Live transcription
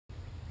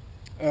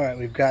Alright,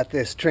 we've got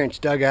this trench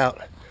dug out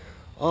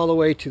all the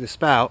way to the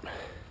spout,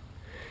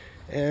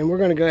 and we're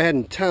going to go ahead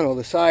and tunnel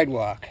the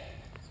sidewalk.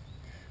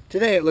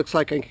 Today it looks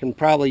like I can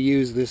probably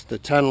use the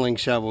tunneling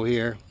shovel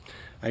here.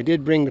 I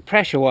did bring the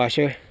pressure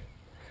washer,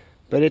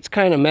 but it's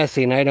kind of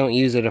messy and I don't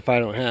use it if I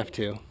don't have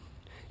to.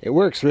 It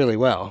works really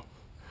well.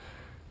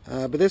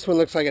 But this one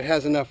looks like it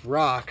has enough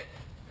rock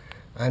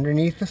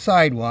underneath the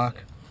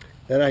sidewalk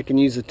that I can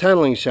use the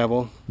tunneling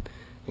shovel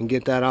and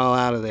get that all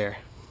out of there.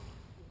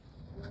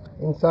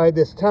 Inside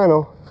this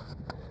tunnel,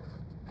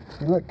 if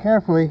you look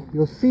carefully,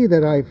 you'll see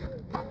that I've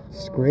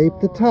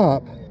scraped the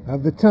top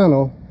of the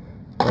tunnel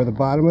or the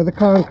bottom of the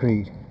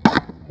concrete.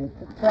 Hit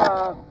the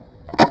top,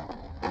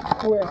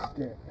 twist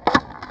it,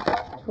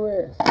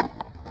 twist,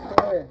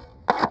 twist,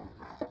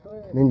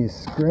 twist. Then you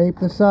scrape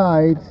the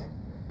sides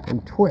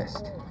and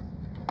twist,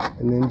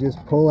 and then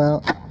just pull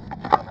out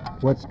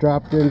what's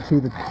dropped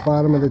into the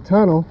bottom of the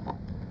tunnel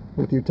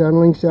with your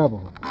tunneling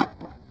shovel.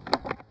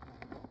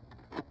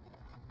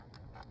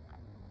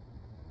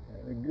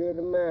 A good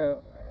amount.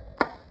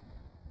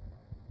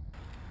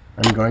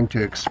 I'm going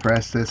to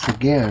express this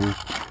again.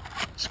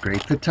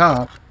 Scrape the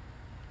top,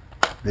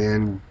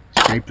 then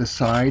scrape the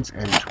sides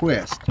and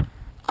twist.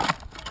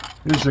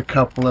 There's a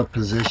couple of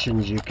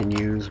positions you can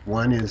use.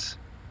 One is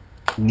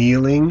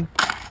kneeling,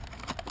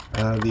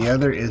 the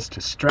other is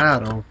to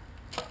straddle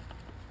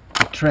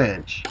the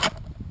trench.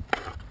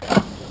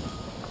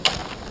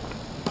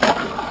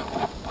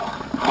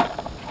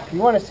 If you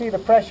want to see the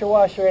pressure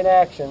washer in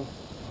action,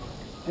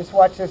 just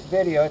watch this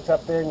video. It's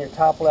up there in your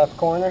top left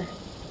corner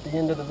at the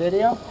end of the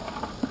video.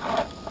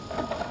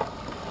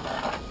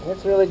 And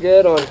it's really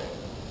good on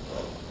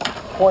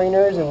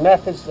pointers and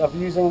methods of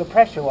using the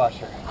pressure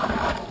washer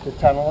to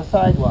tunnel a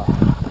sidewalk.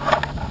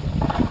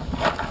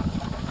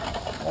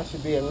 That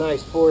should be a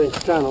nice 4-inch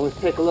tunnel. Let's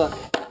take a look.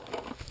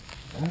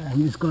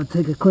 I'm just going to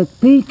take a quick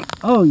peek.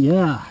 Oh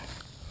yeah,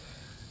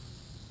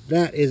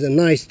 that is a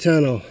nice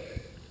tunnel.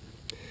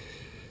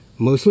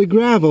 Mostly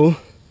gravel,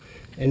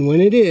 and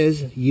when it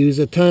is, use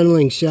a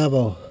tunneling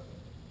shovel.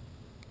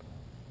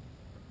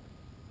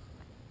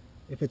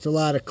 If it's a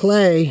lot of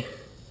clay,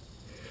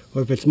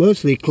 or if it's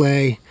mostly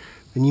clay,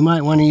 then you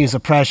might want to use a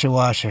pressure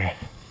washer.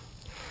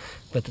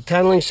 But the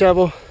tunneling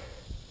shovel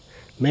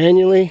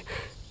manually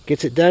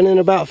gets it done in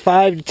about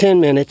 5 to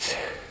 10 minutes.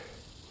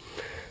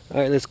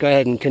 Alright, let's go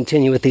ahead and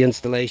continue with the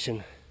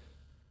installation.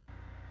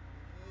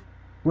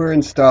 We're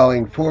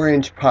installing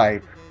 4-inch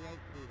pipe,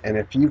 and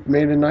if you've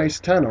made a nice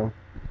tunnel,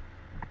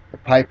 the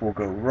pipe will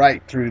go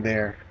right through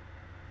there.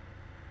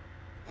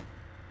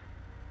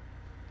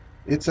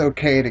 It's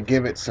okay to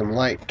give it some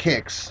light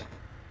kicks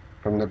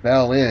from the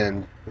bell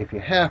end if you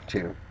have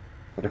to,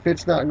 but if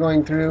it's not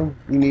going through,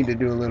 you need to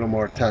do a little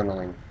more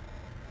tunneling.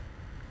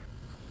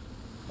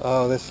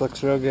 Oh, this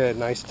looks real good.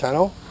 Nice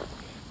tunnel,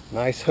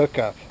 nice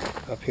hookup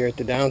up here at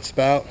the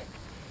downspout,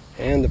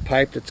 and the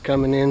pipe that's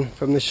coming in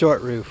from the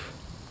short roof.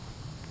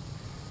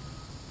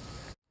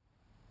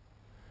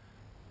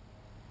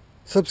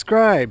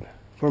 Subscribe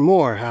for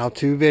more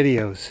how-to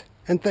videos,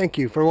 and thank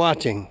you for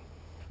watching.